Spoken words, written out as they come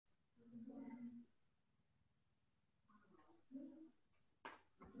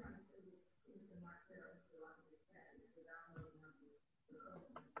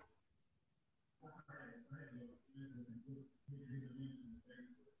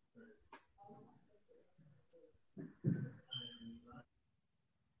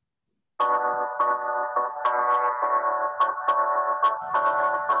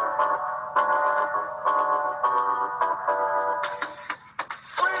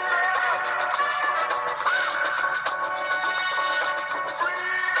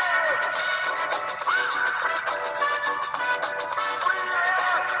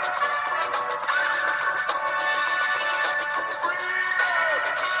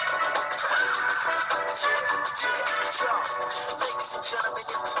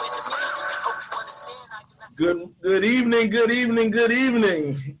Good evening,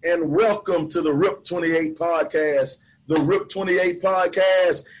 and welcome to the RIP 28 podcast. The RIP 28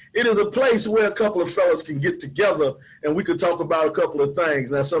 podcast. It is a place where a couple of fellas can get together and we could talk about a couple of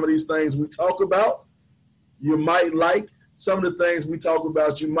things. Now, some of these things we talk about, you might like. Some of the things we talk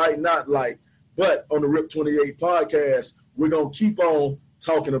about, you might not like. But on the RIP 28 podcast, we're going to keep on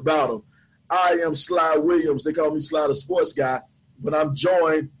talking about them. I am Sly Williams. They call me Sly the Sports Guy, but I'm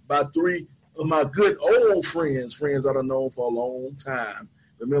joined by three of my good old friends that I've known for a long time,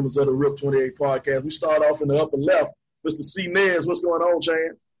 the members of the RIP 28 podcast. We start off in the upper left. Mr. C. Nez, what's going on,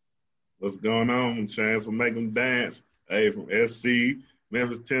 Chance? What's going on, Chance? We'll make them dance. Hey, from SC,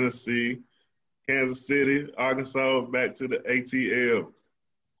 Memphis, Tennessee, Kansas City, Arkansas, back to the ATL.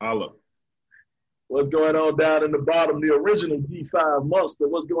 Holla. What's going on down in the bottom, the original D5 Monster?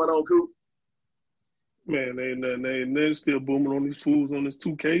 What's going on, Coop? Man, they still booming on these fools on this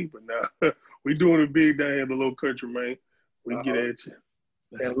 2K, but now we doing it big down here in the low country, man. We can get at you.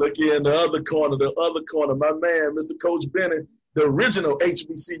 And look here in the other corner, my man, Mr. Coach Bennett, the original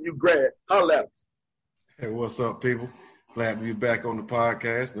HBCU grad. Holla at us. Hey, what's up, people? Glad to be back on the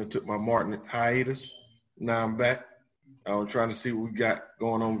podcast. I took my Martin hiatus. Now I'm back. I was trying to see what we got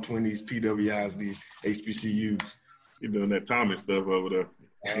going on between these PWIs and these HBCUs. You doing that Tommy stuff over there.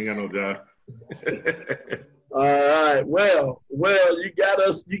 Ain't got no job. All right. Well, you got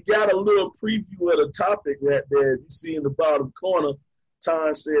a little preview of the topic right there. You see in the bottom corner,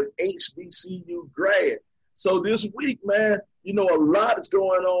 Tom says HBCU grad. So this week, man, a lot is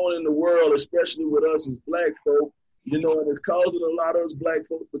going on in the world, especially with us as black folk, and it's causing a lot of us black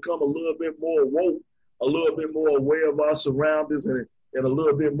folks to become a little bit more woke, a little bit more aware of our surroundings, and a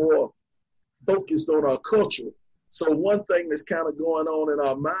little bit more focused on our culture. So one thing that's kind of going on in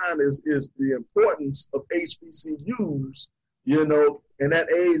our mind is the importance of HBCUs, and that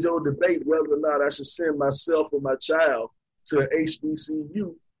age-old debate whether or not I should send myself or my child to an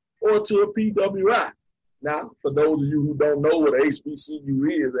HBCU or to a PWI. Now, for those of you who don't know what a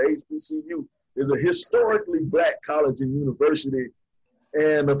HBCU is a historically black college and university,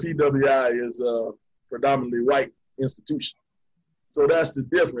 and a PWI is a predominantly white institution. So that's the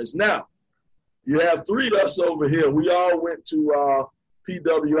difference. Now, you have three of us over here. We all went to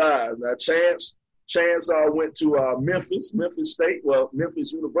PWIs. Now, Chance went to Memphis State. Well,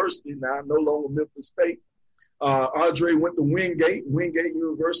 Memphis University now, no longer Memphis State. Andre went to Wingate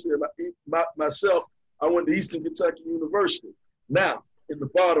University. And myself, I went to Eastern Kentucky University. Now, in the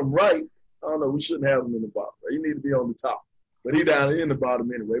bottom right, I don't know, we shouldn't have him in the bottom. Right? He need to be on the top. But he's down in the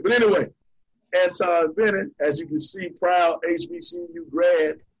bottom anyway. But anyway, Anton Bennett, as you can see, proud HBCU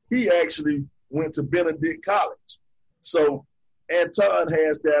grad, he actually went to Benedict College. So Anton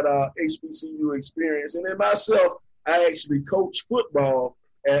has that HBCU experience. And then myself, I actually coach football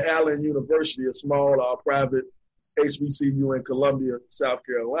at Allen University, a small private HBCU in Columbia, South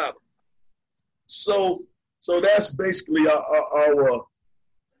Carolina. So that's basically our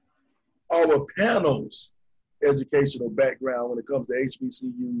panel's educational background when it comes to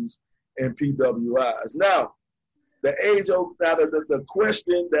HBCUs and PWIs. Now, the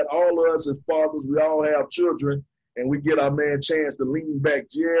question that all of us as fathers, we all have children, and we get our man Chance to lean back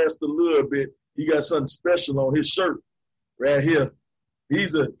just a little bit. He got something special on his shirt right here.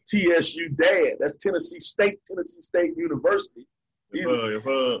 He's a TSU dad. That's Tennessee State University. He's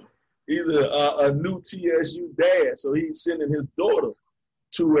a new TSU dad, so he's sending his daughter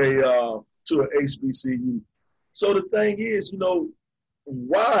to a HBCU. So the thing is,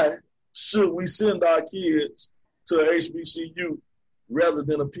 why should we send our kids to a HBCU rather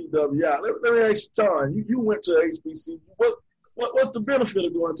than a PWI? Let me ask you, Tom. You went to a HBCU. What's the benefit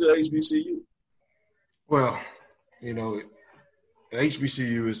of going to a HBCU? Well, the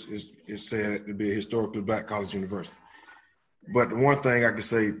HBCU is said to be a historically black college university. But the one thing I could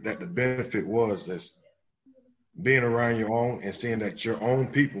say that the benefit was is being around your own and seeing that your own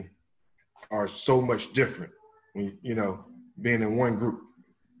people are so much different. When being in one group,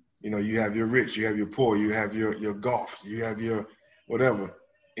 you have your rich, you have your poor, you have your golf, you have your whatever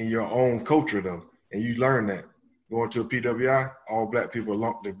in your own culture though, and you learn that. Going to a PWI, all black people are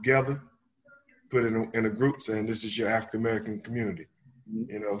lumped together, put in a group, saying this is your African American community.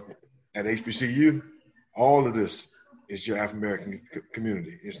 At HBCU, all of this is your African American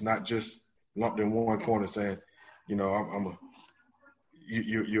community. It's not just lumped in one corner saying, you're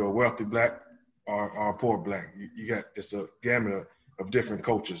a wealthy black or a poor black. It's a gamut of different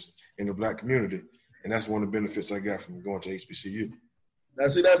cultures in the black community, and that's one of the benefits I got from going to HBCU. Now,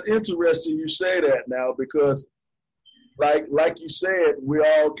 see, that's interesting you say that now because, like you said, we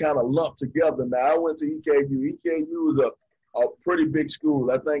all kind of lumped together. Now, I went to EKU. EKU is a pretty big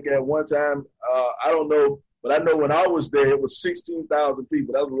school. I think at one time, I don't know But I know when I was there, it was 16,000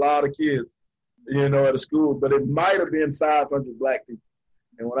 people. That was a lot of kids, at a school. But it might have been 500 black people.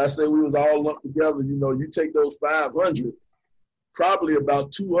 And when I say we was all lumped together, you take those 500, probably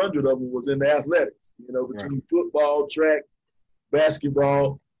about 200 of them was in the athletics, between football, track,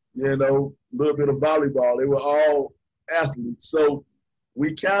 basketball, a little bit of volleyball. They were all athletes. So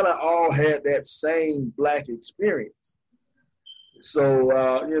we kind of all had that same black experience. So,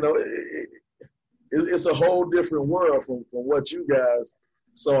 it's a whole different world from what you guys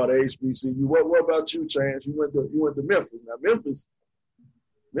saw at HBCU. What about you, Chance? You went to Memphis. Now, Memphis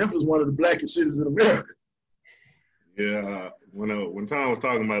is one of the blackest cities in America. Yeah, when Tom was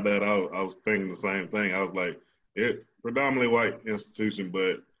talking about that, I was thinking the same thing. I was like, it predominantly white institution,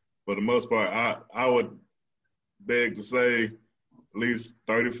 but for the most part, I would beg to say at least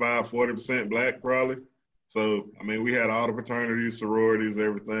 35-40% black probably. So we had all the fraternities, sororities,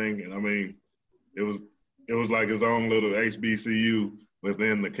 everything, and it was like his own little HBCU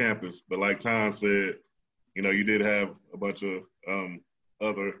within the campus. But like Tom said, you did have a bunch of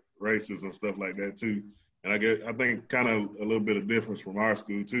other races and stuff like that too. And I think kind of a little bit of difference from our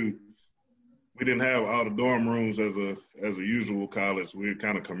school too. We didn't have all the dorm rooms as a usual college. We were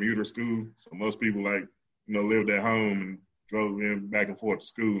kind of commuter school, so most people lived at home and drove in back and forth to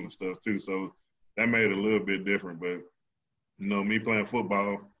school and stuff too. So that made it a little bit different. But me playing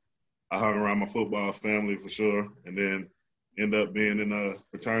football, I hung around my football family for sure, and then end up being in a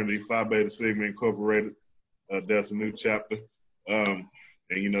fraternity, Phi Beta Sigma Incorporated, Delta Nu chapter. And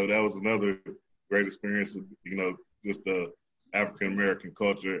that was another great experience of, just the African-American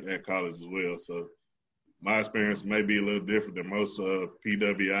culture at college as well. So my experience may be a little different than most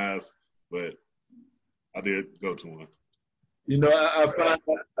PWIs, but I did go to one. I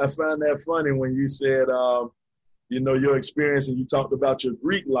find that funny when you said, your experience and you talked about your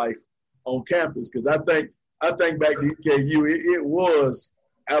Greek life on campus, because I think back to EKU, it was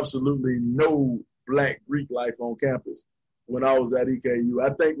absolutely no black Greek life on campus when I was at EKU.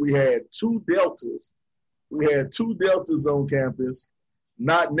 I think we had two Deltas. We had two Deltas on campus,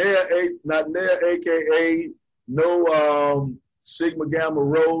 not near AKA, no Sigma Gamma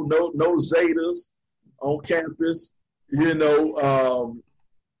Rho, no Zetas on campus. On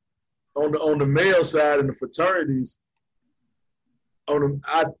the male side in the fraternities,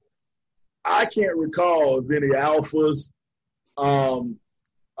 I can't recall of any alphas. The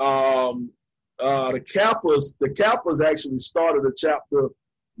Kappas actually started a chapter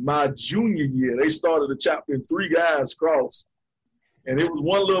my junior year. They started a chapter in Three Guys Cross. And it was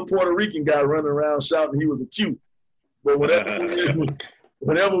one little Puerto Rican guy running around shouting he was a Q. But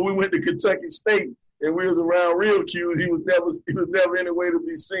whenever we went to Kentucky State and we was around real Qs, he was never anywhere to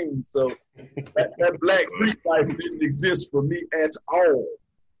be seen. So that black Greek life didn't exist for me at all.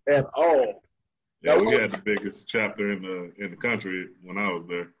 At all. Yeah, we had the biggest chapter in the country when I was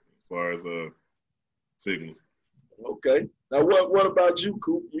there, as far as Sigmas. Okay. Now, what about you,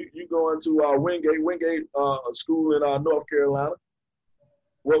 Coop? You going to Wingate school in North Carolina?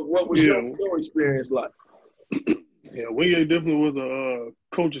 What was your experience like? Yeah, Wingate definitely was a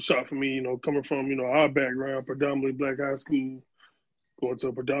culture shock for me. Coming from our background, predominantly black high school, going to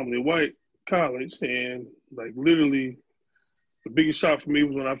a predominantly white college, and literally. The biggest shock for me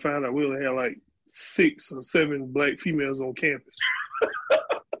was when I found out we only had 6 or 7 black females on campus.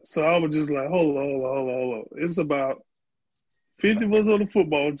 So I was just like, hold on. It's about 50 of us on the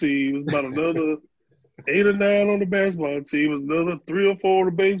football team. It was about another 8 or 9 on the basketball team. It was another 3 or 4 on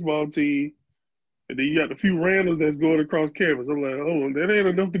the baseball team. And then you got a few randoms that's going across campus. I'm like, hold on, that ain't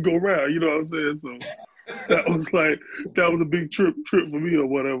enough to go around. You know what I'm saying? So that was a big trip for me or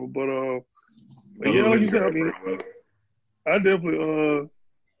whatever. But like you said, I definitely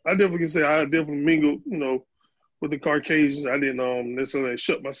can say I definitely mingled, with the Caucasians. I didn't necessarily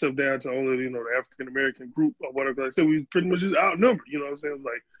shut myself down to only, the African American group or whatever. Like I said, we was pretty much just outnumbered. You know what I'm saying?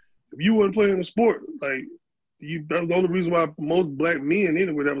 If you wasn't playing a sport, that was the only reason why most black men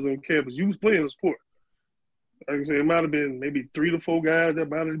anyway that was on campus, you was playing a sport. Like I said, it might have been maybe 3 to 4 guys that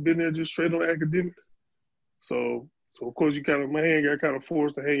might have been there just straight on academics. So of course my hand got kind of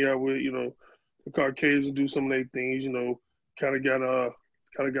forced to hang out with, the Caucasians, do some of their things, kind of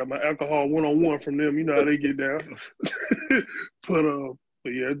got my alcohol one-on-one from them. You know how they get down. but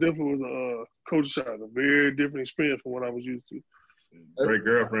yeah, it definitely was a culture shock, a very different experience from what I was used to. Great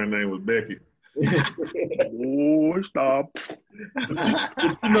girlfriend name was Becky. Oh, stop.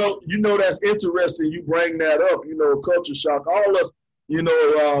 That's interesting. You bring that up, culture shock. All us,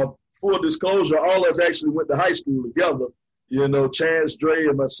 full disclosure, all us actually went to high school together. Chance, Dre,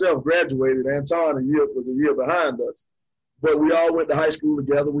 and myself graduated. Anton was a year behind us. but we all went to high school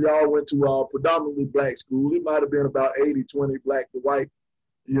together. We all went to a predominantly black school. It might have been about 80-20 black to white,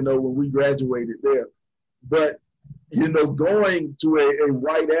 you know, when we graduated there. But, you know, going to a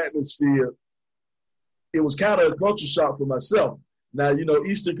white atmosphere, it was kind of a culture shock for myself. Now, you know,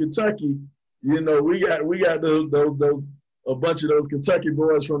 Eastern Kentucky, you know, we got those a bunch of those Kentucky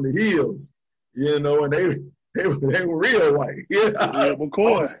boys from the hills, you know, and they were real white. Yeah,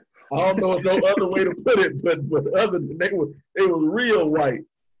 McCoy. I don't know no other way to put it, but other than they were real white.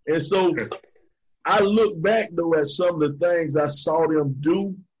 And so I look back though at some of the things I saw them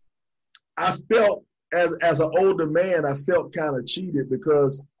do. I felt as an older man, I felt kind of cheated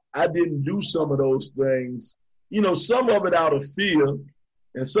because I didn't do some of those things. You know, some of it out of fear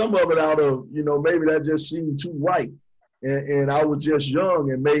and some of it out of, you know, maybe that just seemed too white. And I was just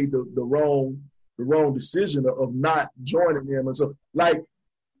young and made the wrong decision of not joining them. And so, like,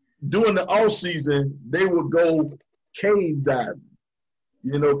 during the off season, they would go cave diving.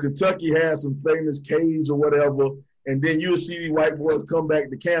 You know, Kentucky has some famous caves or whatever, and then you'll see these white boys come back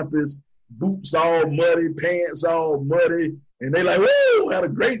to campus, boots all muddy, pants all muddy, and they like, whoa, had a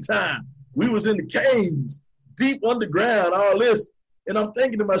great time. We was in the caves, deep underground, all this. And I'm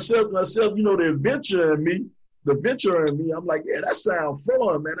thinking to myself, you know, the adventure in me, I'm like, yeah, that sounds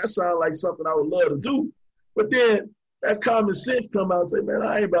fun, man. That sounds like something I would love to do. But then that common sense come out and say, man,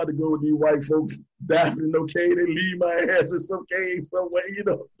 I ain't about to go with these white folks diving in no cave. They leave my ass in some cave somewhere, you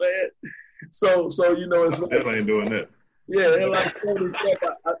know what I'm saying? So you know, it's like, I ain't doing that. Yeah, and like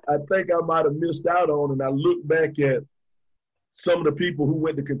I think I might have missed out on, and I look back at some of the people who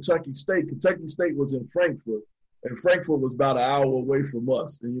went to Kentucky State. Kentucky State was in Frankfort, and Frankfort was about an hour away from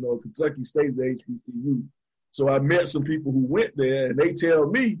us. And, you know, Kentucky State is the HBCU. So I met some people who went there, and they tell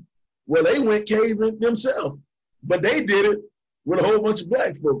me, well, they went caving themselves. But they did it with a whole bunch of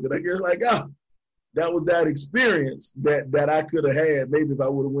black folk. And I guess like, that was that experience that I could have had maybe if I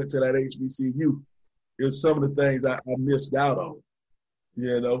would have went to that HBCU. It was some of the things I missed out on,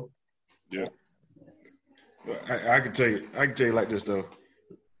 you know? Yeah. I can tell you like this though.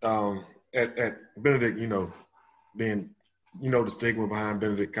 At Benedict, you know, being, you know, the stigma behind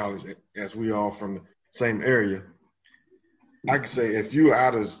Benedict College, as we all from the same area, I can say if you're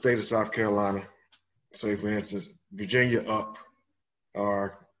out of the state of South Carolina, say for instance, Virginia up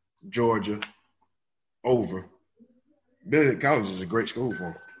or Georgia over, Benedict College is a great school for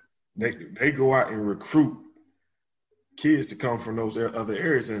them. They go out and recruit kids to come from those other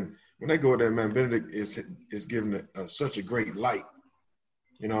areas, and when they go there, man, Benedict is given such a great light.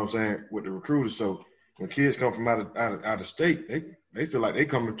 You know what I'm saying, with the recruiters. So when kids come from out of state, they feel like they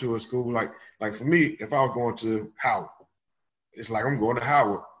coming to a school like for me, if I was going to Howard, it's like I'm going to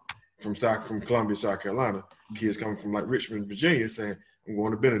Howard from Columbia, South Carolina. Kids coming from like Richmond, Virginia, saying I'm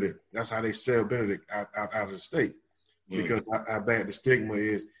going to Benedict. That's how they sell Benedict out of the state, because how bad the stigma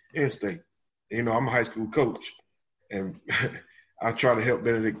is in state. You know, I'm a high school coach, and I try to help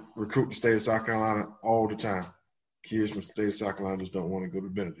Benedict recruit the state of South Carolina all the time. Kids from the state of South Carolina just don't want to go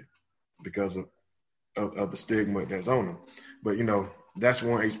to Benedict because of the stigma that's on them. But, you know, that's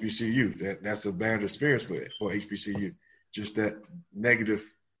one HBCU. That's a bad experience for HBCU. Just that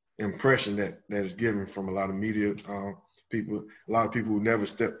negative impression that is given from a lot of media people, a lot of people who never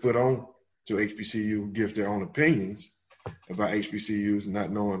step foot on to HBCU give their own opinions about HBCUs,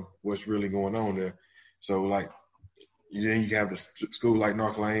 not knowing what's really going on there. So, like, then you have the school like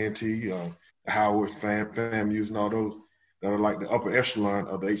North Carolina A&T, Howard, FAMUs, and all those that are like the upper echelon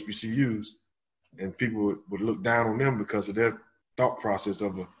of the HBCUs, and people would look down on them because of their thought process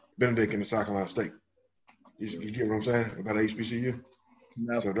of a Benedict and the South Carolina State. You get what I'm saying about HBCU?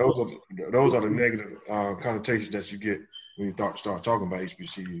 No. So those are the negative connotations that you get when you start talking about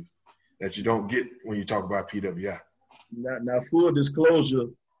HBCU that you don't get when you talk about PWI. Now, full disclosure,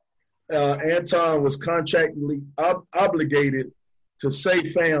 Anton was contractually obligated to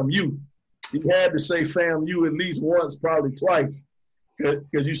say FAMU. He had to say FAMU at least once, probably twice,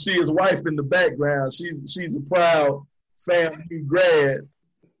 because you see his wife in the background. She's a proud FAMU grad.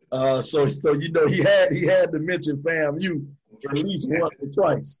 So you know he had to mention FAMU at least once or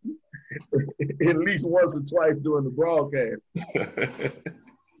twice. At least once or twice during the broadcast.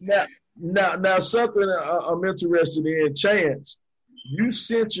 Now something I'm interested in, Chance. You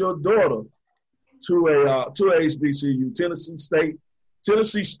sent your daughter to a HBCU, Tennessee State.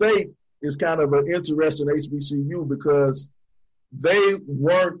 Tennessee State is kind of an interesting HBCU because they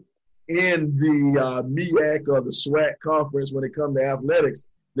weren't in the MEAC or the SWAC conference when it comes to athletics.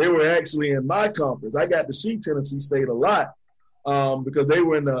 They were actually in my conference. I got to see Tennessee State a lot because they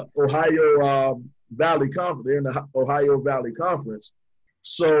were in the Ohio Valley Conference. They're in the Ohio Valley Conference.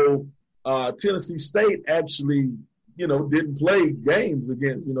 So Tennessee State actually didn't play games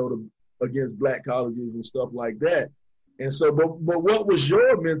against, against black colleges and stuff like that. And so, but what was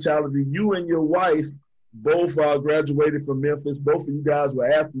your mentality? You and your wife both graduated from Memphis. Both of you guys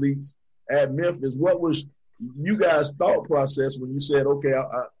were athletes at Memphis. What was you guys' thought process when you said, okay,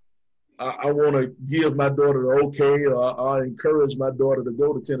 I want to give my daughter the okay, or I encourage my daughter to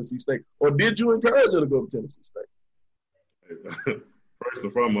go to Tennessee State? Or did you encourage her to go to Tennessee State? First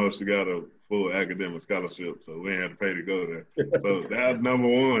and foremost, she got a full academic scholarship, so we ain't had to pay to go there. So that's number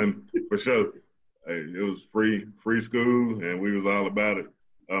one for sure. Hey, it was free school, and we was all about it.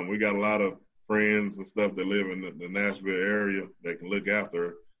 We got a lot of friends and stuff that live in the Nashville area that can look after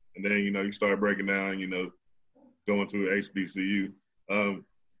her. And then, you start breaking down, going to HBCU.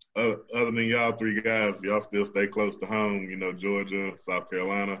 Other than y'all three guys, y'all still stay close to home, Georgia, South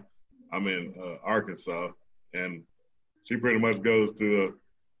Carolina. I'm in Arkansas, and she pretty much goes to a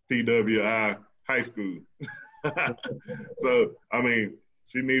PWI high school. So,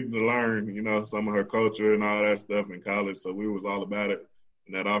 she needed to learn, some of her culture and all that stuff in college. So we was all about it.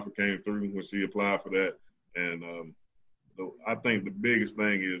 And that offer came through when she applied for that. And I think the biggest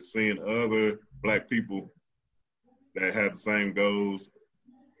thing is seeing other black people that have the same goals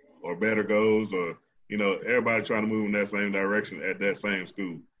or better goals, or, everybody trying to move in that same direction at that same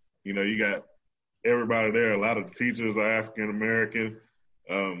school. You got everybody there. A lot of the teachers are African-American.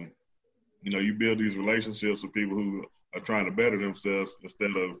 You build these relationships with people who are trying to better themselves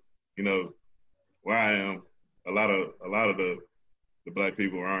instead of, where I am. A lot of the black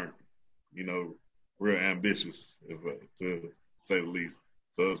people aren't, real ambitious, to say the least.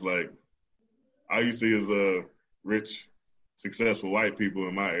 So it's like, all you see is rich, successful white people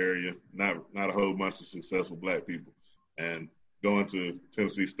in my area, not a whole bunch of successful black people. And going to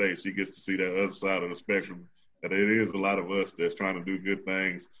Tennessee State, she gets to see that other side of the spectrum, that it is a lot of us that's trying to do good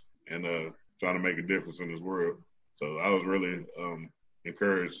things and trying to make a difference in this world. So I was really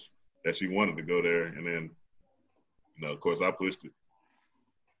encouraged that she wanted to go there. And then, of course, I pushed it.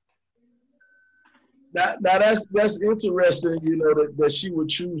 Now that's interesting, that she would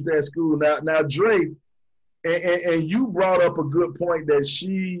choose that school. Now Dre, and you brought up a good point that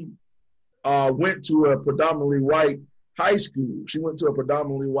she went to a predominantly white high school. She went to a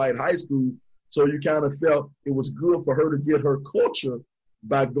predominantly white high school, so you kind of felt it was good for her to get her culture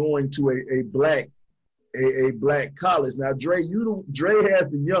by going to a black college. Now Dre has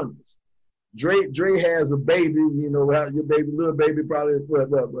the youngest. Dre has a baby. Your little baby probably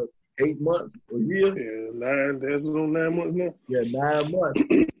what 8 months, a year? Yeah, 9. That's on 9 months now. Yeah, 9 months.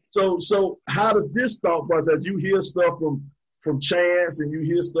 So how does this thought process? You hear stuff from Chance and you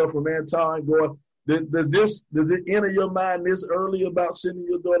hear stuff from Anton going. Does it enter your mind this early about sending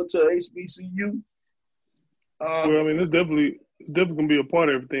your daughter to HBCU? Well, it's definitely gonna be a part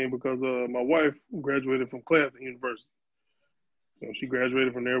of everything because my wife graduated from Claflin University. So she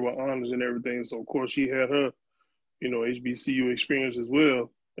graduated from there with honors and everything. So of course she had her, HBCU experience as well.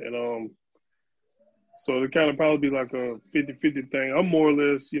 And so it kind of probably be like a 50-50 thing. I'm more or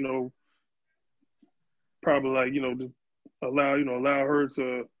less, probably like, just allow her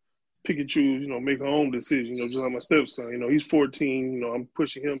to pick and choose, make her own decision, just like my stepson. He's 14, I'm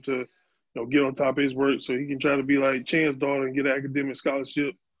pushing him to, get on top of his work so he can try to be like Chan's daughter and get an academic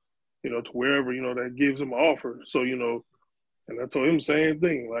scholarship, to wherever, that gives him an offer. So, and I told him the same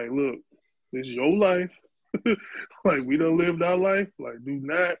thing. Like, look, this is your life. Like, we done lived our life. Like,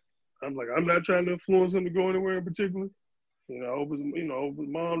 I'm not trying to influence him to go anywhere in particular. I hope his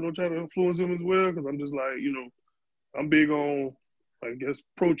mom don't try to influence him as well, because I'm just like, I'm big on, I guess,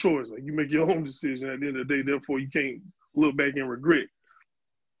 pro-choice. Like, you make your own decision at the end of the day. Therefore, you can't look back and regret,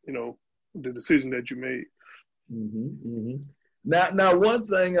 the decision that you made. Mm-hmm, mm-hmm. Now, one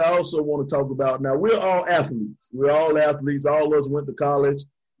thing I also want to talk about. Now, we're all athletes. We're all athletes. All of us went to college.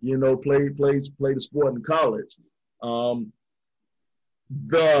 Played the sport in college.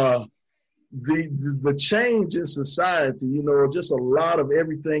 The change in society, just a lot of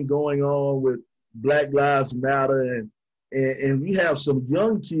everything going on with Black Lives Matter, and we have some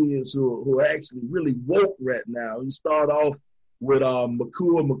young kids who are actually really woke right now. You start off with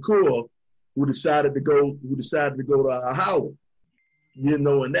McCool, who decided to go to Howard, and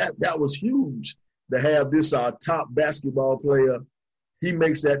that was huge to have this top basketball player. He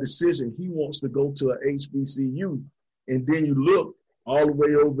makes that decision. He wants to go to a HBCU. And then you look all the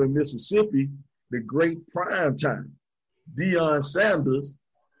way over in Mississippi, the great prime time. Deion Sanders,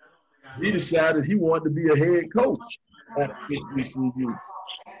 he decided he wanted to be a head coach at HBCU.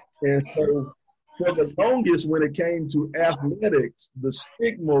 And so for the longest, when it came to athletics, the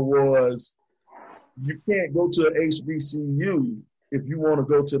stigma was you can't go to a HBCU if you want to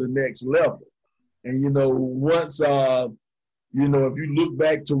go to the next level. And, once, if you look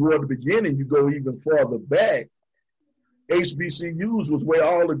back toward the beginning, you go even farther back, HBCUs was where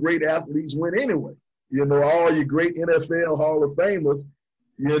all the great athletes went anyway. All your great NFL Hall of Famers,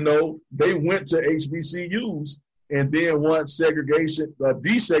 they went to HBCUs. And then once desegregation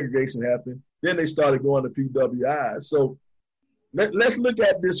happened, then they started going to PWI. So let's look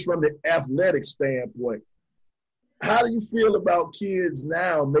at this from the athletic standpoint. How do you feel about kids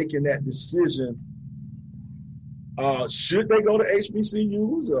now making that decision? Should they go to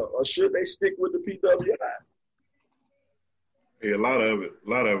HBCUs or should they stick with the PWI? Yeah, a lot of it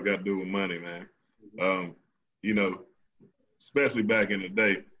got to do with money, man. Especially back in the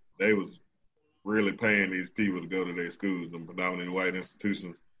day, they was really paying these people to go to their schools, them predominantly white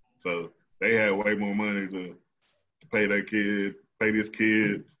institutions. So they had way more money to pay their kid, pay this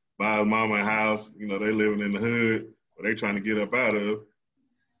kid, buy his mama a house. They living in the hood, but they trying to get up out of.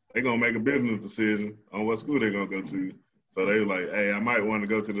 They gonna make a business decision on what school they gonna go to. So they were like, hey, I might want to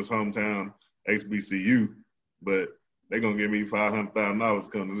go to this hometown HBCU, but they gonna give me $500,000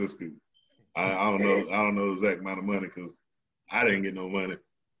 to come to this school. I don't know the exact amount of money because I didn't get no money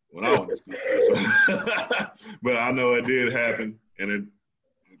when I went to school. So, but I know it did happen, and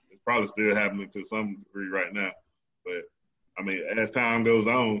it's probably still happening to some degree right now. But I mean, as time goes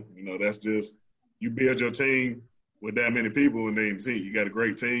on, that's just you build your team with that many people, and then you got a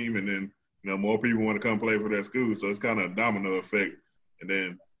great team, and then more people want to come play for that school. So it's kind of a domino effect, and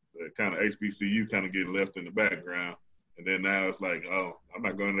then the kind of HBCU kind of get left in the background. And then now it's like, oh, I'm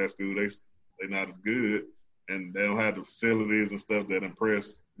not going to that school. They're not as good, and they don't have the facilities and stuff that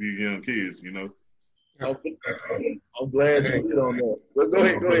impress these young kids, I'm glad you hit on that. Well, go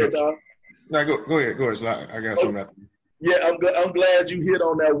ahead, Tom. No, go ahead. So I got something after you. Yeah, I'm glad you hit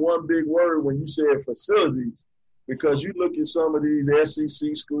on that one big word when you said facilities, because you look at some of these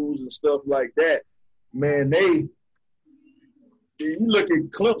SEC schools and stuff like that, man, you look at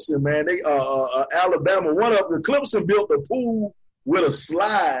Clemson, man, Alabama, Clemson built a pool with a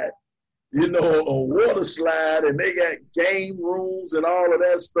slide, a water slide, and they got game rooms and all of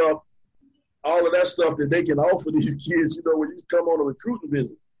that stuff that they can offer these kids, when you come on a recruiting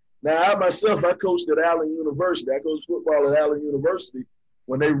visit. Now, I coached at Allen University. I coached football at Allen University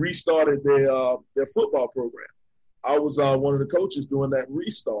when they restarted their football program. I was one of the coaches doing that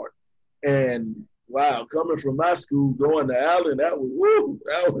restart. And wow, coming from my school, going to Allen, that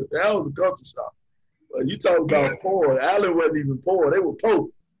was a culture shock. But you talk about poor. Allen wasn't even poor. They were poor.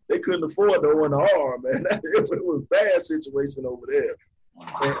 They couldn't afford to own the arm, man. It was a bad situation over there.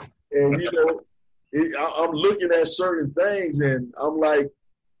 And I'm looking at certain things, and I'm like,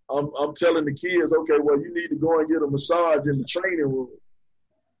 I'm telling the kids, okay, well, you need to go and get a massage in the training room.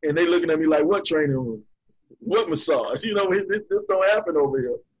 And they looking at me like, what training room? What massage? This don't happen over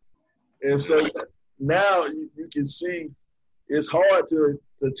here. And so now you can see it's hard to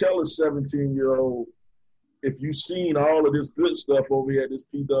tell a 17-year-old, if you've seen all of this good stuff over here at this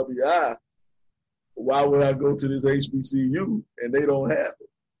PWI, why would I go to this HBCU? And they don't have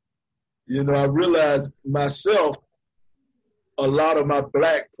it. I realized myself, a lot of my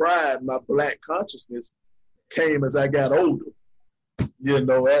black pride, my black consciousness came as I got older.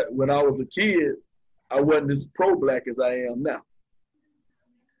 When I was a kid, I wasn't as pro-black as I am now.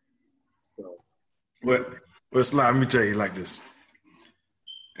 So. But Sly, let me tell you like this.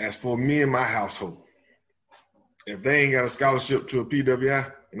 As for me and my household, if they ain't got a scholarship to a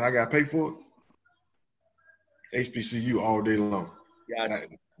PWI and I got to pay for it, HBCU all day long. Gotcha.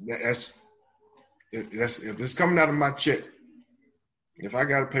 That's if it's coming out of my check. If I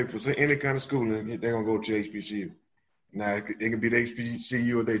got to pay for any kind of schooling, they're going to go to HBCU. Now, it can be the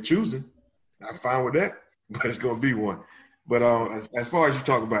HBCU if they're choosing. I'm fine with that, but it's going to be one. But as far as you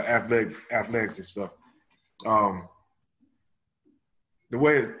talk about athletics and stuff, the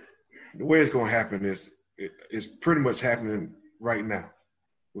way it's going to happen is it's pretty much happening right now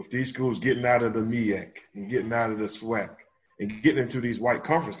with these schools getting out of the MEAC and getting out of the SWAC and getting into these white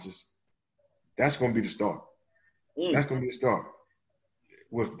conferences. That's going to be the start. That's going to be the start.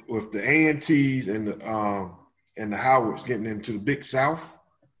 With the A&Ts and the Howards getting into the Big South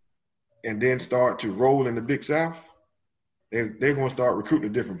and then start to roll in the Big South, they're going to start recruiting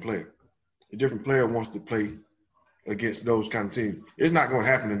a different player. A different player wants to play against those kind of teams. It's not going to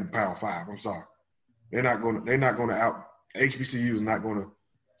happen in the Power Five. I'm sorry. They're not going to out. HBCU is not going to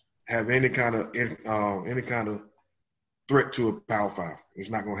have any kind of threat to a Power Five. It's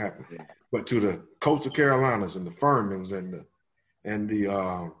not going to happen. Yeah. But to the Coastal Carolinas and the Furmans and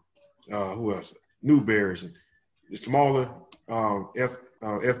the who else? Newberries and the smaller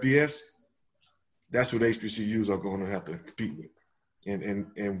FBS, that's what HBCUs are going to have to compete with.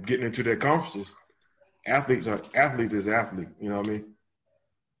 And getting into their conferences, athlete is athlete. You know what I mean?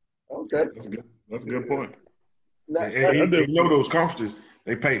 Okay. That's a good point. And you know those conferences,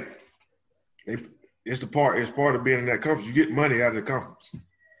 they pay. It's part of being in that conference. You get money out of the conference,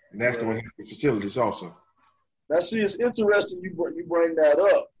 and that's the one the facilities also. Now, see, it's interesting you bring that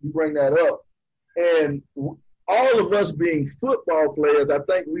up. And all of us being football players, I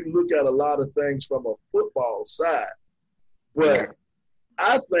think we look at a lot of things from a football side. But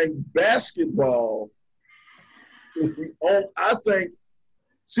I think basketball is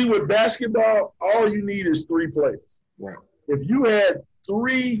see, with basketball, all you need is 3 players. Right. If you had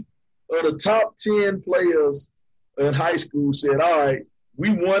 3 of the top 10 players in high school said, all right, we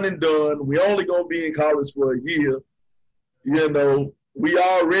one and done. We only going to be in college for a year. You know, we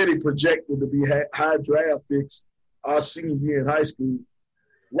already projected to be high draft picks our senior year in high school.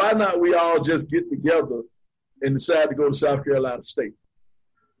 Why not we all just get together and decide to go to South Carolina State?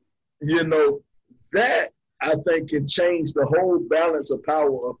 You know, that I think can change the whole balance of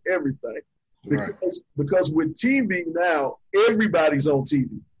power of everything. Because with TV now, everybody's on TV.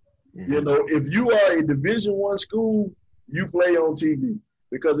 Mm-hmm. You know, if you are a Division I school, you play on TV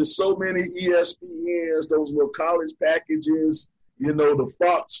because there's so many ESPNs, those little college packages, you know, the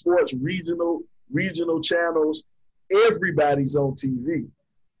Fox Sports regional channels. Everybody's on TV.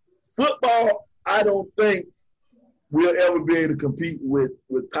 Football, I don't think we'll ever be able to compete with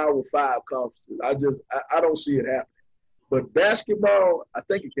Power 5 conferences. I don't see it happening. But basketball, I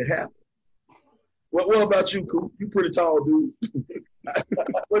think it can happen. What about you, Coop? You pretty tall, dude.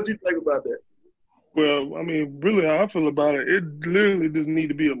 What do you think about that? Well, I mean, really how I feel about it, it literally just need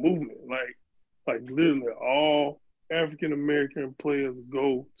to be a movement. Like literally all African-American players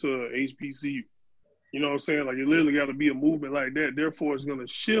go to HBCU. You know what I'm saying? Like, it literally got to be a movement like that. Therefore, it's going to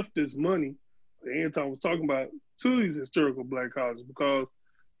shift this money that Anton was talking about to these historical black colleges because,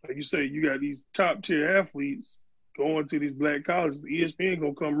 like you say, you got these top-tier athletes going to these black colleges. The ESPN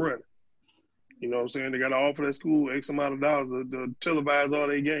going to come running. You know what I'm saying? They got to offer that school X amount of dollars to televise all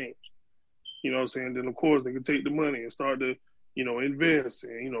their games. You know what I'm saying? Then, of course, they can take the money and start to, you know, invest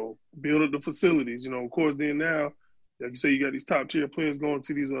and, you know, build up the facilities. You know, of course, then now, like you say, you got these top-tier players going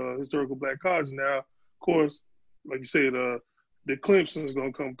to these historical black colleges now. Of course, like you said, the Clemson's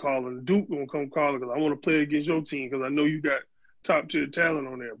going to come calling. The Duke going to come calling because I want to play against your team because I know you got top-tier talent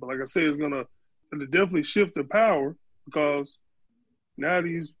on there. But like I said, it's going to definitely shift the power because now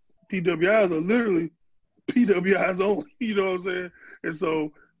these PWIs are literally PWIs only. You know what I'm saying? And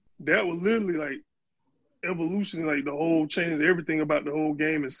so that was literally like evolution, like the whole change, everything about the whole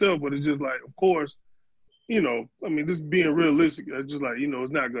game itself. But it's just like, of course, you know, I mean, just being realistic, it's just like, you know,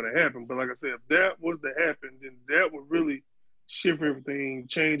 it's not going to happen. But like I said, if that was to happen, then that would really shift everything,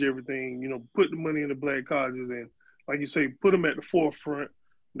 change everything, you know, put the money in the black colleges and, like you say, put them at the forefront.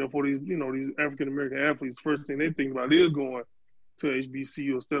 Therefore, these, you know, these African-American athletes, first thing they think about is going to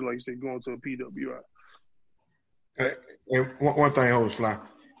HBCU instead of, like you say, going to a PWI. And one thing, hold Sly,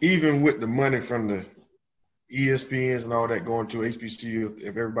 even with the money from the ESPNs and all that going to HBCU, if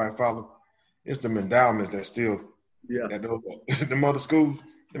everybody follow, it's the endowments that still, that those, the mother schools,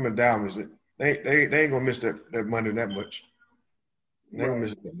 them endowments, they ain't gonna miss that money that much. They ain't gonna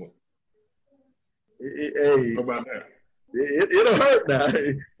miss it that much. Hey, How about that? It'll hurt now.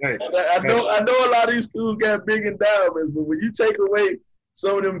 Hey, I know a lot of these schools got big endowments, but when you take away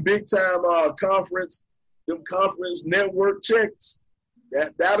some of them big time conference network checks,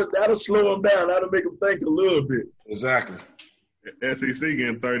 that'll slow them down. That'll make them think a little bit. Exactly. SEC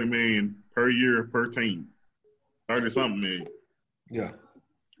getting $30 million per year per team, 30-something million. Yeah.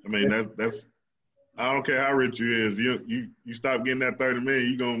 I mean that's. I don't care how rich you is. You stop getting that $30 million,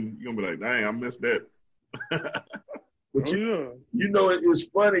 you gonna be like, dang, I missed that. But you know, it's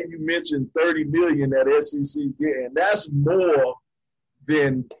funny you mentioned $30 million that SEC get, and that's more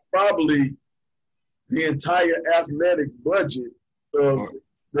than probably the entire athletic budget of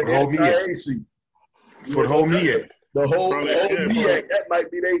the NIAC. For the whole MEAC. The whole MEAC, that might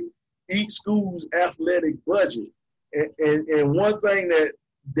be each school's athletic budget. And one thing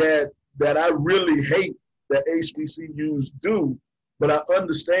that I really hate that HBCUs do, but I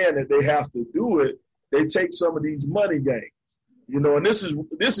understand that they have to do it, they take some of these money games. You know, and this is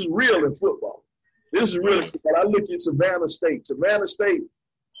real in football. This is real. But I look at Savannah State. Savannah State,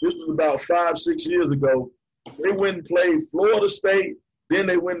 this was about 5-6 years ago. They went and played Florida State, then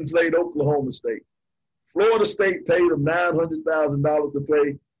they went and played Oklahoma State. Florida State paid them $900,000 to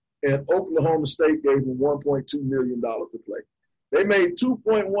play, and Oklahoma State gave them $1.2 million to play. They made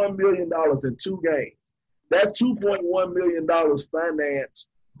 $2.1 million in 2 games. That $2.1 million financed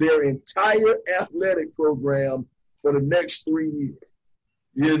their entire athletic program for the next 3 years.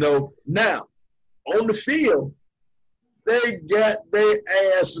 You know, now, On the field, they got their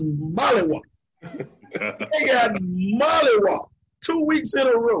ass mollywop. They got mollywop 2 weeks in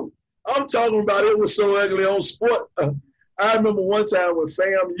a row. I'm talking about it was so ugly on sport. I remember one time when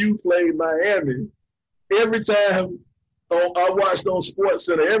FAMU played Miami. Every time I watched on Sports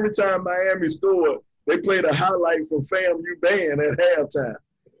Center, every time Miami scored, they played a highlight from FAMU band at halftime.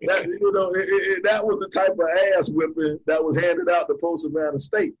 That, that was the type of ass whipping that was handed out to Post Savannah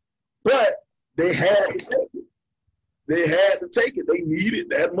State. But they had to take it. They had to take it. They needed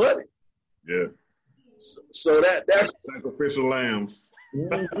that money. Yeah. So that's sacrificial lambs.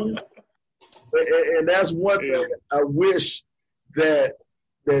 Mm-hmm. And that's one thing I wish that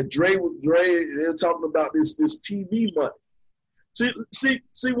Dre, they're talking about this TV money.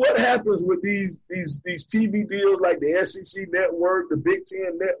 See what happens with these TV deals like the SEC network, the Big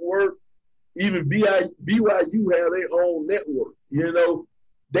Ten network, even BYU have their own network. You know,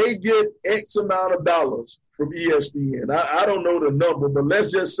 they get X amount of dollars from ESPN. I don't know the number, but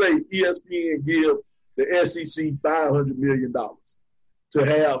let's just say ESPN give the SEC $500 million to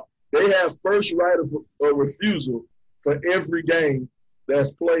have. They have first right of refusal for every game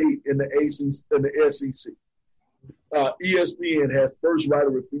that's played in the SEC. ESPN has first right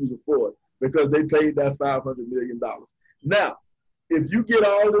of refusal for it because they paid that $500 million. Now, if you get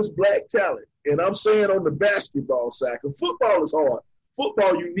all this black talent, and I'm saying on the basketball side, because football is hard.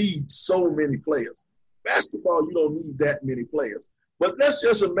 Football, you need so many players. Basketball, you don't need that many players. But let's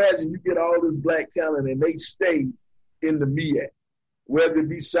just imagine you get all this black talent and they stay in the MEAC, whether it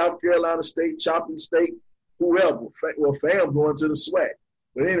be South Carolina State, Chopping State, whoever. Well, FAM going to the SWAC.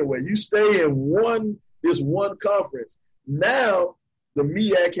 But anyway, you stay in this one conference. Now the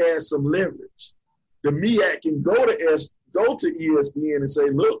MEAC has some leverage. The MEAC can go to ESPN and say,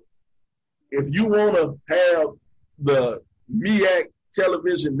 look, if you want to have the MEAC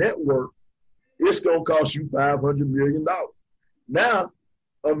television network, it's going to cost you $500 million. Now,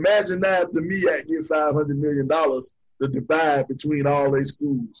 imagine now if the MEAC get $500 million to divide between all their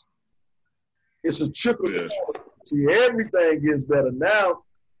schools. It's a triple. Yeah. See, everything gets better. Now,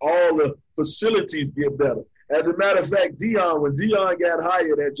 all the facilities get better. As a matter of fact, when Deion got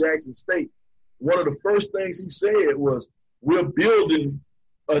hired at Jackson State, one of the first things he said was, we're building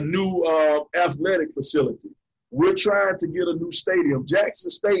a new athletic facility. We're trying to get a new stadium.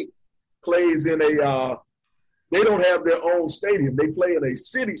 Jackson State plays in they don't have their own stadium. They play in a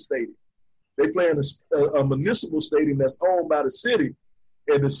city stadium. They play in a municipal stadium that's owned by the city.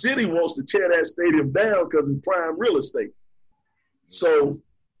 And the city wants to tear that stadium down because it's prime real estate. So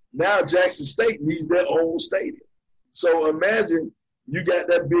now Jackson State needs their own stadium. So imagine you got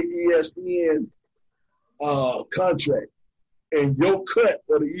that big ESPN contract, and your cut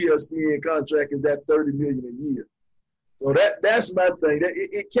for the ESPN contract is that $30 million a year. So that's my thing.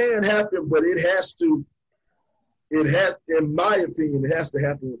 It can happen, but it has to. In my opinion, it has to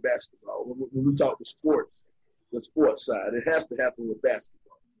happen with basketball. When we talk the sports side, it has to happen with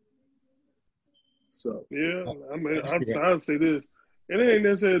basketball. So yeah, I mean, I'd say this. It ain't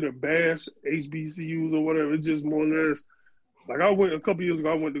necessarily to bash HBCUs or whatever. It's just more or less like a couple years ago.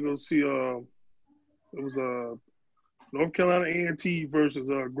 I went to go see it was North Carolina A&T versus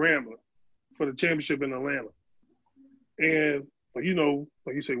Grambling for the championship in Atlanta. And like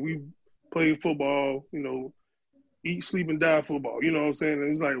you say, we played football. Eat, sleep, and die football. You know what I'm saying?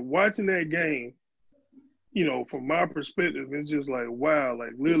 And it's like watching that game. From my perspective, it's just like wow.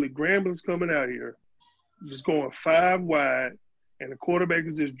 Like literally, Grambling's coming out here, just going 5 wide. And the quarterback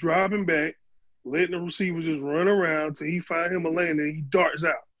is just dropping back, letting the receivers just run around till he find him a lane and he darts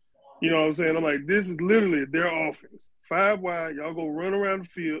out. You know what I'm saying? I'm like, this is literally their offense. 5 wide, y'all go run around the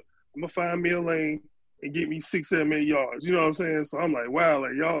field. I'm going to find me a lane and get me 6-7 8 yards. You know what I'm saying? So I'm like, wow,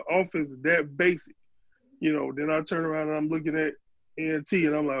 like y'all offense is that basic. Then I turn around and I'm looking at A&T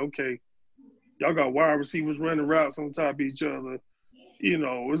and I'm like, okay, y'all got wide receivers running routes on top of each other.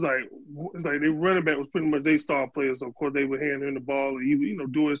 It's like their running back was pretty much their star player. So, of course, they would hand him the ball and he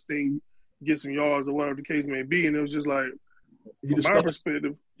would, do his thing, get some yards or whatever the case may be. And it was just like, from my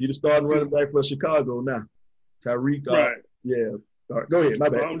perspective. He the starting running back for Chicago now. Tyreek. Right. Yeah. All right, go ahead. My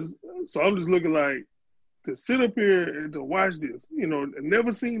bad. So I'm just looking like, to sit up here and to watch this,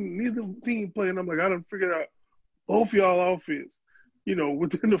 never seen neither team play. And I'm like, I done figured out both y'all offense,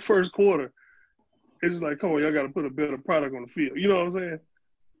 within the first quarter. It's just like, come on, y'all got to put a better product on the field. You know what I'm saying?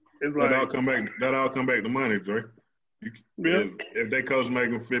 It's like that all come back to money, Dre. Yeah. If they coach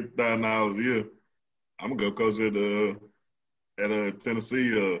making $50,000 a year, I'm gonna go coach at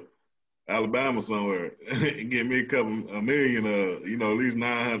Tennessee or Alabama somewhere and get me a million, at least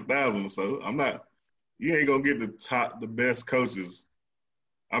 900,000 or so. You ain't gonna get the best coaches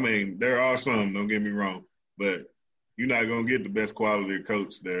I mean, there are some, don't get me wrong, but you're not going to get the best quality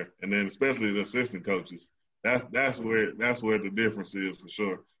coach there. And then especially the assistant coaches. That's where the difference is for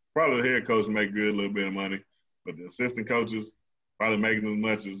sure. Probably the head coach make good a little bit of money, but the assistant coaches probably making as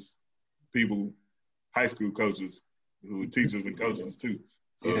much as people, high school coaches who are teachers and coaches too.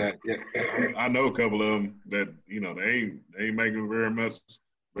 So I know a couple of them that, they ain't making very much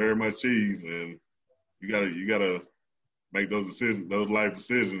cheese, and you gotta make those decisions, those life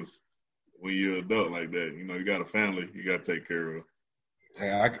decisions when you're an adult like that. You got a family you gotta take care of.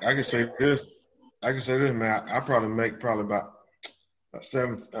 Yeah, I can say this. Man. I probably make about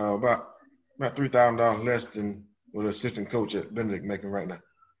 $3,000 less than what an assistant coach at Benedict making right now,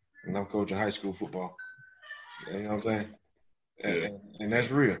 and I'm coaching high school football. You know what I'm saying? And that's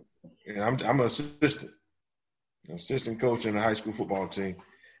real. I'm an assistant coach in a high school football team,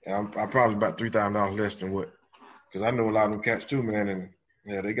 and I'm probably about $3,000 less than what, because I know a lot of them cats too, man, and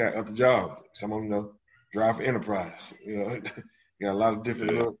they got other jobs. Some of them drive for Enterprise. Got a lot of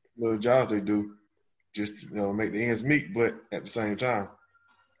different little jobs they do, just make the ends meet. But at the same time,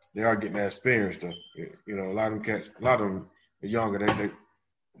 they are getting that experience though. A lot of them cats, a lot of them are younger.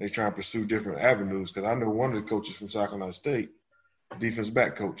 They try and pursue different avenues. Because I know one of the coaches from South Carolina State, defense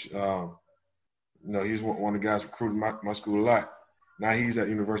back coach. He's one of the guys recruited my school a lot. Now he's at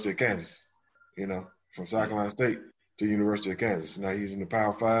University of Kansas. From South Carolina State to University of Kansas. Now he's in the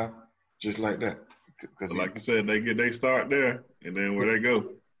Power 5, just like that. Like I said, they get their start there, and then where they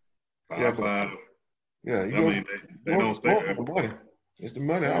go, Power 5. Yeah, they don't stay there. The money. It's the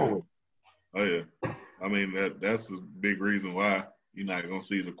money always. Oh yeah, I mean that's a big reason why you're not gonna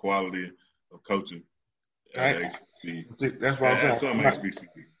see the quality of coaching at HBCU. That's why I'm saying. Some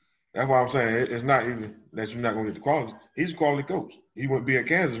HBCU. That's why I'm saying it's not even that you're not gonna get the quality. He's a quality coach. He wouldn't be at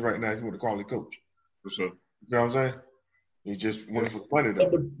Kansas right now if he was a quality coach. For sure. You know what I'm saying? He just went for money though.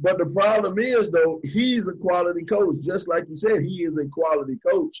 But the problem is though, he's a quality coach. Just like you said, he is a quality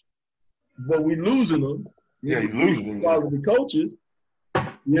coach. But we losing him. Yeah, you're losing him. Quality coaches,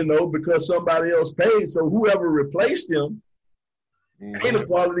 because somebody else paid. So whoever replaced him ain't a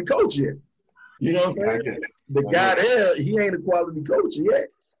quality coach yet. You know what I'm saying? The guy there, he ain't a quality coach yet.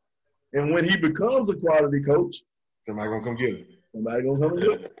 And when he becomes a quality coach, somebody gonna come get him. Somebody gonna come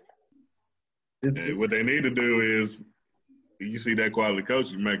get him. And what they need to do is, you see that quality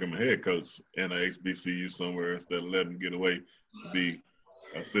coach, you make him a head coach in a HBCU somewhere instead of letting him get away to be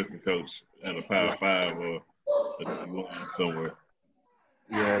assistant coach at a Power 5 or a D1 somewhere.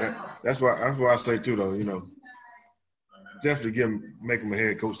 Yeah, that's why I say too though. Definitely make him a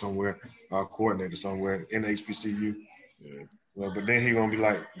head coach somewhere, coordinator somewhere in HBCU. Yeah. But then he gonna be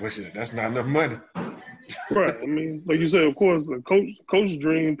like, that's not enough money. Right. I mean, like you said, of course, a coach's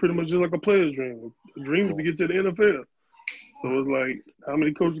dream pretty much just like a player's dream. The dream is to get to the NFL. So it's like, how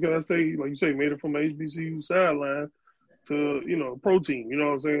many coaches can I say, like you say, made it from the HBCU sideline to, pro team, you know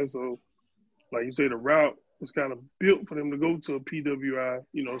what I'm saying? So, like you say, the route was kind of built for them to go to a PWI,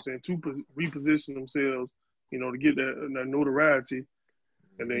 to reposition themselves, to get that notoriety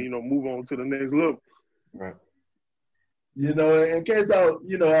and then, move on to the next level. Right. In case our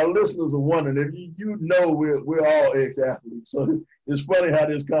listeners are wondering, if we're all ex-athletes. So it's funny how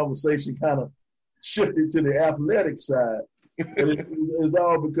this conversation kind of shifted to the athletic side. But it's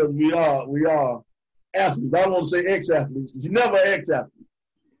all because we are athletes. I don't want to say ex-athletes. You're never ex-athlete.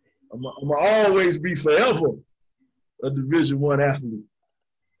 I'm gonna always be forever a Division I athlete.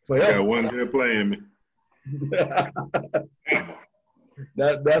 Forever. Got one good play in me.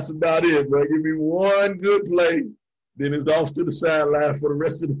 That's about it, bro. Give me one good play, then it's off to the sideline for the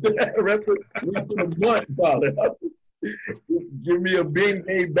rest of the month, probably. Give me a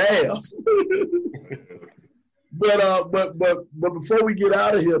big bath. But before we get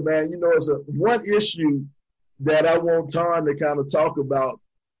out of here, man, it's one issue that I want Tom to kind of talk about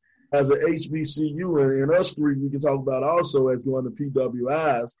as an HBCU, and us three we can talk about also as going to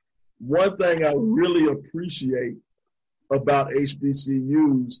PWIs. One thing I really appreciate about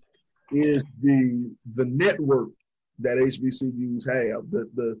HBCUs is the network that HBCUs have,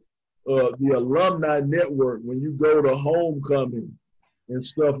 the alumni network. When you go to homecoming and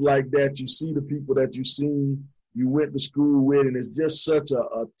stuff like that, you see the people that you went to school with, and it's just such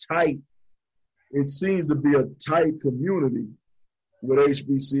a tight, it seems to be a tight community with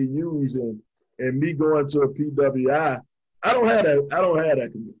HBCUs, and me going to a PWI, I don't have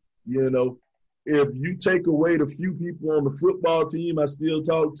that community. If you take away the few people on the football team I still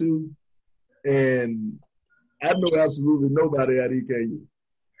talk to, and I know absolutely nobody at EKU.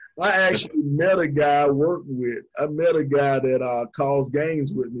 I actually met a guy I worked with. I met a guy that calls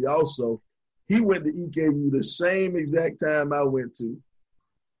games with me also. He went to EKU the same exact time I went to.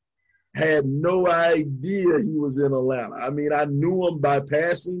 had no idea he was in Atlanta. I mean, I knew him by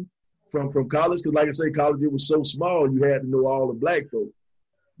passing from college because, like I say, college, it was so small, you had to know all the black folks.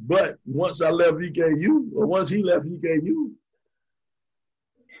 But once I left EKU, or once he left EKU,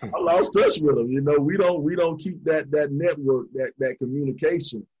 I lost touch with him. You know, we don't keep that network, that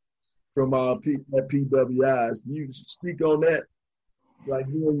communication from our at PWIs. You speak on that, like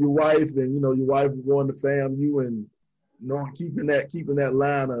you and your wife, and your wife going to FAMU, and keeping that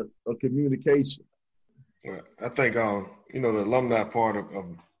line of communication. Well, I think the alumni part of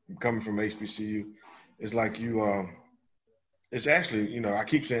coming from HBCU is like you. It's actually, I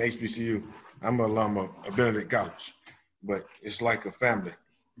keep saying HBCU. I'm an alum of Benedict College, but it's like a family.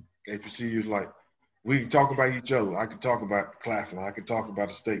 HBCU is like, we can talk about each other. I can talk about Claflin. I can talk about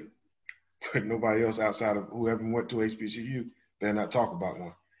the state. But nobody else outside of whoever went to HBCU, they're not talk about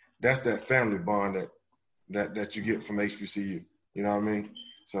one. That's that family bond that you get from HBCU. You know what I mean?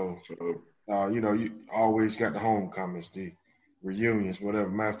 So, you always got the homecomings, the reunions, whatever.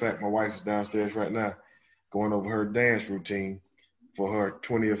 Matter of fact, my wife is downstairs right now going over her dance routine for her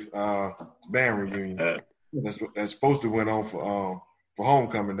 20th band reunion. That's supposed to went on for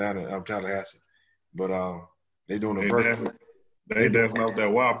homecoming down in Tallahassee. But they doing a virtual. They ain't dancing off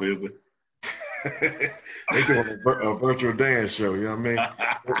that WAP, is they? They doing a virtual dance show. You know what I mean?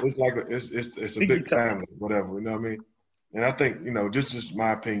 It's like it's a big family, whatever. You know what I mean? And I think just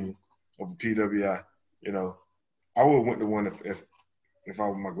my opinion of the PWI. I would have went to one if I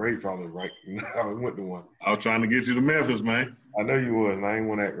was my grandfather, right? I went to one. I was trying to get you to Memphis, man. I know you was, and I ain't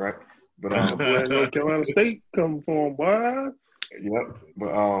want that, right? But North Carolina State come from, boy. Yep. But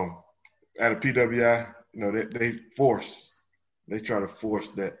at a PWI, they try to force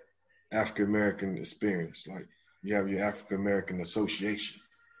that African American experience. Like you have your African American Association.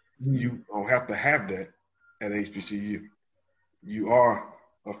 Mm-hmm. You don't have to have that at HBCU. You are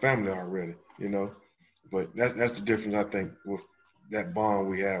a family already, But that's the difference, I think, with that bond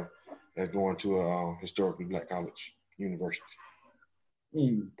we have as going to a historically black college university.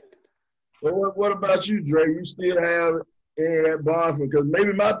 Well, what about you, Dre? You still have that bond because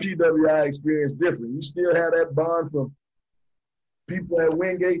maybe my PWI experience different. You still have that bond from people at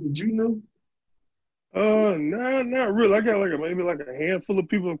Wingate that you knew? Nah, not really. I got maybe a handful of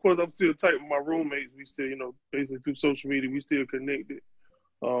people. Of course, I'm still tight with my roommates. We still, basically through social media, we still connected.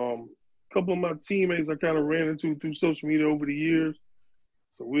 A couple of my teammates I kind of ran into through social media over the years.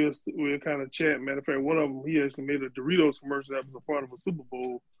 So we'll kind of chat. Matter of fact, one of them, he actually made a Doritos commercial that was a part of a Super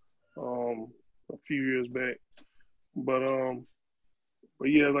Bowl a few years back. But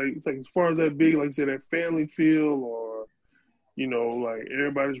yeah, it's like as far as that big, like you said, that family feel, or like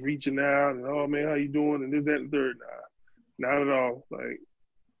everybody's reaching out and, oh man, how you doing, and this, that, and third. Nah, not at all. Like,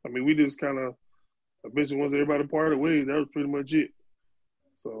 I mean, we just kind of eventually once everybody parted ways, that was pretty much it.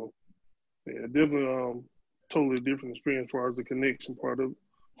 So yeah, definitely totally different experience as far as the connection part of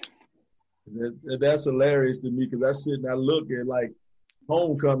it. That's hilarious to me because I sit and I look at like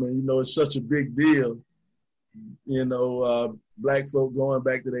homecoming, it's such a big deal. Black folk going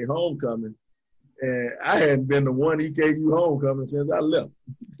back to their homecoming. And I hadn't been to one EKU homecoming since I left.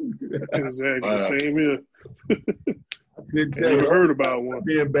 Exactly. Same here. I couldn't tell you. Heard about one.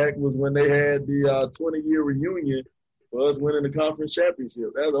 Being back was when they had the 20-year reunion for us winning the conference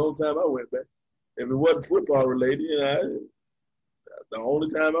championship. That was the only time I went back. If it wasn't football related, the only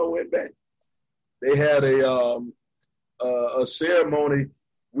time I went back. They had a ceremony.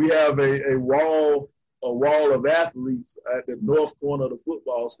 We have a wall of athletes at the north corner of the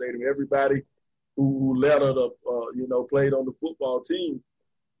football stadium. Everybody who lettered up, played on the football team,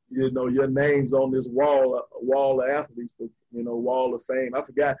 your name's on this wall of athletes, wall of fame. I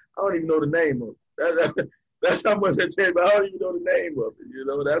forgot. I don't even know the name of it. That's how much I tell you, but I don't even know the name of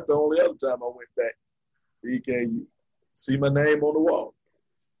it. That's the only other time I went back to EKU. See my name on the wall.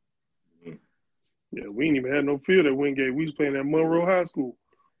 Yeah, we ain't even had no field at Wingate. We was playing at Monroe High School.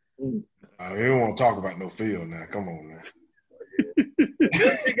 We don't want to talk about no field now. Come on now.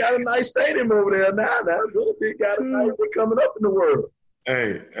 They got a nice stadium over there now. They got a nice one coming up in the world.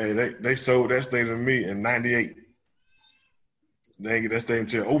 Hey, they sold that stadium to me in '98. They ain't get that stadium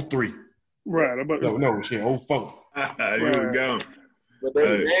till 03. Right. No, shit, 04. You was gone. But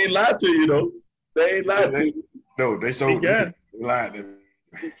they ain't lied to you, though. They ain't lied to you. No, they sold it. They lied to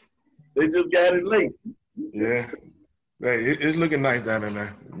me. They just got it late. Yeah. Hey, it's looking nice down there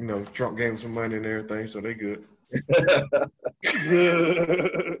now. Trump gave them some money and everything, so they good. They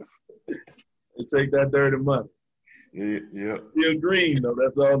take that dirty money. Yeah. Still green, though.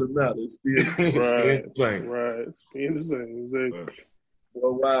 That's all that matters. Still right. It's being the same. Exactly.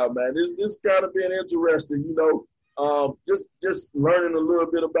 Well, wow, man. This kind of been interesting. Just learning a little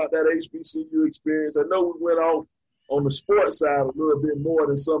bit about that HBCU experience. I know we went off on the sports side a little bit more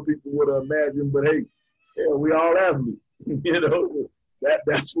than some people would have imagined, but hey, yeah, we all athletes.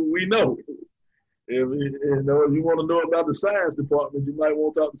 That's what we know. If you want to know about the science department, you might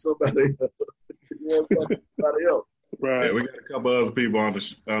want to talk to somebody else. Right. Yeah, we got a couple other people on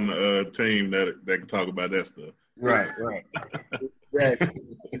the team that can talk about that stuff. Right. Exactly.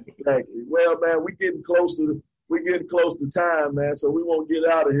 Well, man, we're getting close to time, man. So we won't get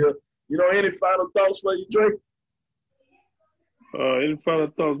out of here. Any final thoughts for you, Drake? Any final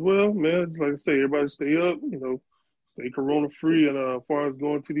thoughts? Well, man, like I say, everybody stay up. Stay corona free. And as far as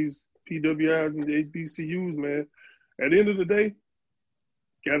going to these PWIs and the HBCUs, man, at the end of the day,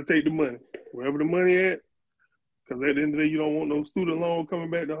 gotta take the money wherever the money at. Because at the end of the day, you don't want no student loan coming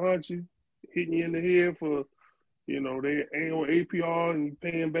back to haunt you, hitting you in the head for, they ain't on APR and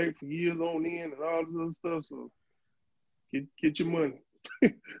paying back for years on end and all this other stuff. So get your money.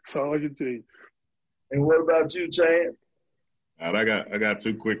 That's all I can tell you. And what about you, Chance? All right, I got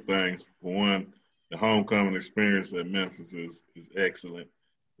two quick things. For one, the homecoming experience at Memphis is excellent.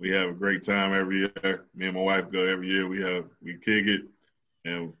 We have a great time every year. Me and my wife go every year. We kick it.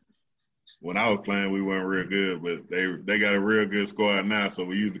 And when I was playing, we weren't real good, but they got a real good squad now, so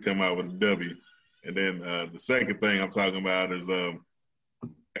we usually come out with a W. And then the second thing I'm talking about is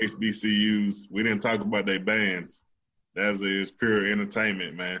HBCUs. We didn't talk about their bands. It's pure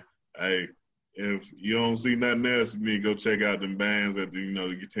entertainment, man. Hey, if you don't see nothing else, you need to go check out them bands at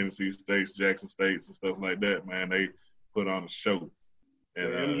your Tennessee States, Jackson States, and stuff like that, man. They put on a show.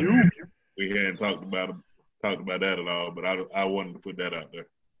 And we hadn't talked about that at all, but I wanted to put that out there.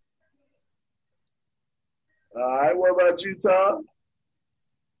 All right, what about you, Tom?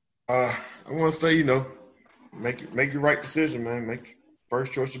 I want to say, make your right decision, man. Make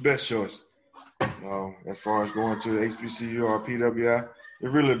first choice the best choice. As far as going to HBCU or PWI,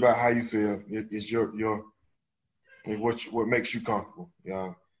 it's really about how you feel. It's what makes you comfortable.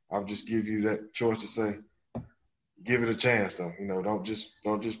 I'll just give you that choice to say, give it a chance, though. Don't just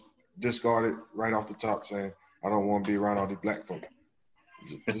discard it right off the top, saying I don't want to be around all these black folk.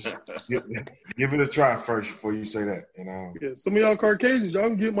 Just give it a try first before you say that. Yeah, some of y'all Caucasians, y'all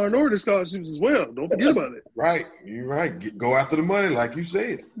can get minority scholarships as well. Don't forget about it. Right, you're right. Go after the money, like you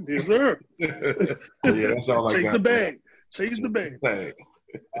said. Yes, sir. Yeah, that's all I got. Chase the bag.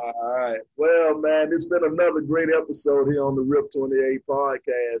 All right. Well, man, it's been another great episode here on the RIP 28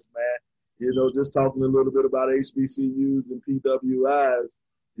 podcast, man. Just talking a little bit about HBCUs and PWIs,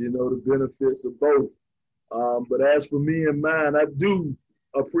 the benefits of both. But as for me and mine, I do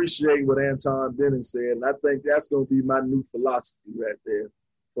appreciate what Anton Dennis said, and I think that's going to be my new philosophy right there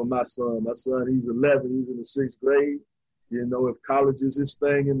for my son. My son, he's 11. He's in the 6th grade. If college is his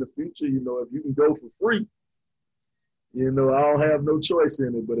thing in the future, if you can go for free, I don't have no choice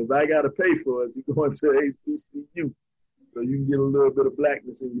in it. But if I got to pay for it, you're going to HBCU, so you can get a little bit of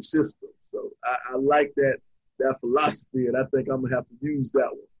blackness in your system. So I like that philosophy, and I think I'm going to have to use that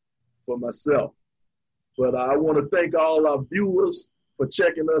one for myself. But I want to thank all our viewers for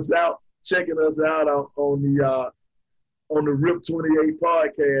checking us out on the RIP 28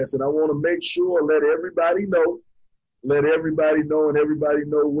 podcast. And I want to make sure, let everybody know, and everybody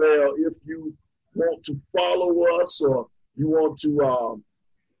know well, if you want to follow us or you want to,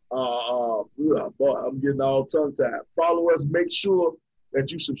 I'm getting all tongue-tied. Follow us, make sure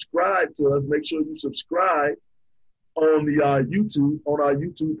that you subscribe to us. Make sure you subscribe on the YouTube, on our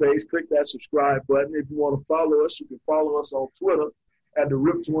YouTube page. Click that subscribe button. If you want to follow us, you can follow us on Twitter at the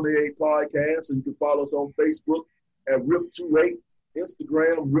RIP 28 podcast, and you can follow us on Facebook at RIP28,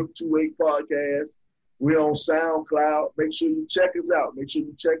 Instagram RIP 28 podcast. We're on SoundCloud. Make sure you check us out. Make sure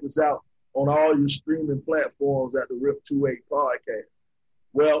you check us out on all your streaming platforms at the RIP 28 podcast.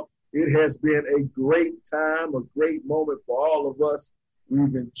 Well, it has been a great time, a great moment for all of us.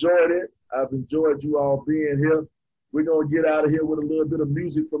 We've enjoyed it. I've enjoyed you all being here. We're going to get out of here with a little bit of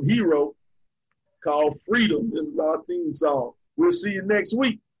music from Hero called Freedom. This is our theme song. We'll see you next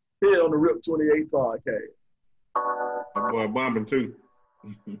week here on the RIP 28 podcast. My boy bombing too.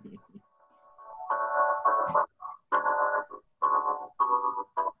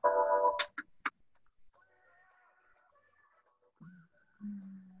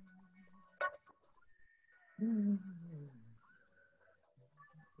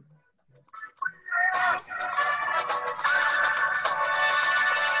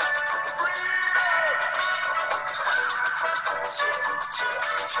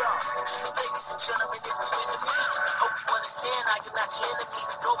 Ladies and gentlemen, if you're in the mood, hope you understand. again, I am not your enemy,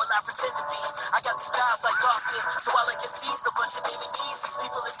 nor will I pretend to be. I got these guys like Austin, so I like your seats, a bunch of enemies. These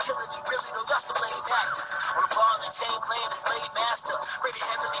people is killing me, really, no, y'all some lame actors. On a ball and chain playing a slave master. Pray to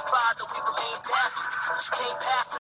Heavenly Father, we remain bastards, but you can't pass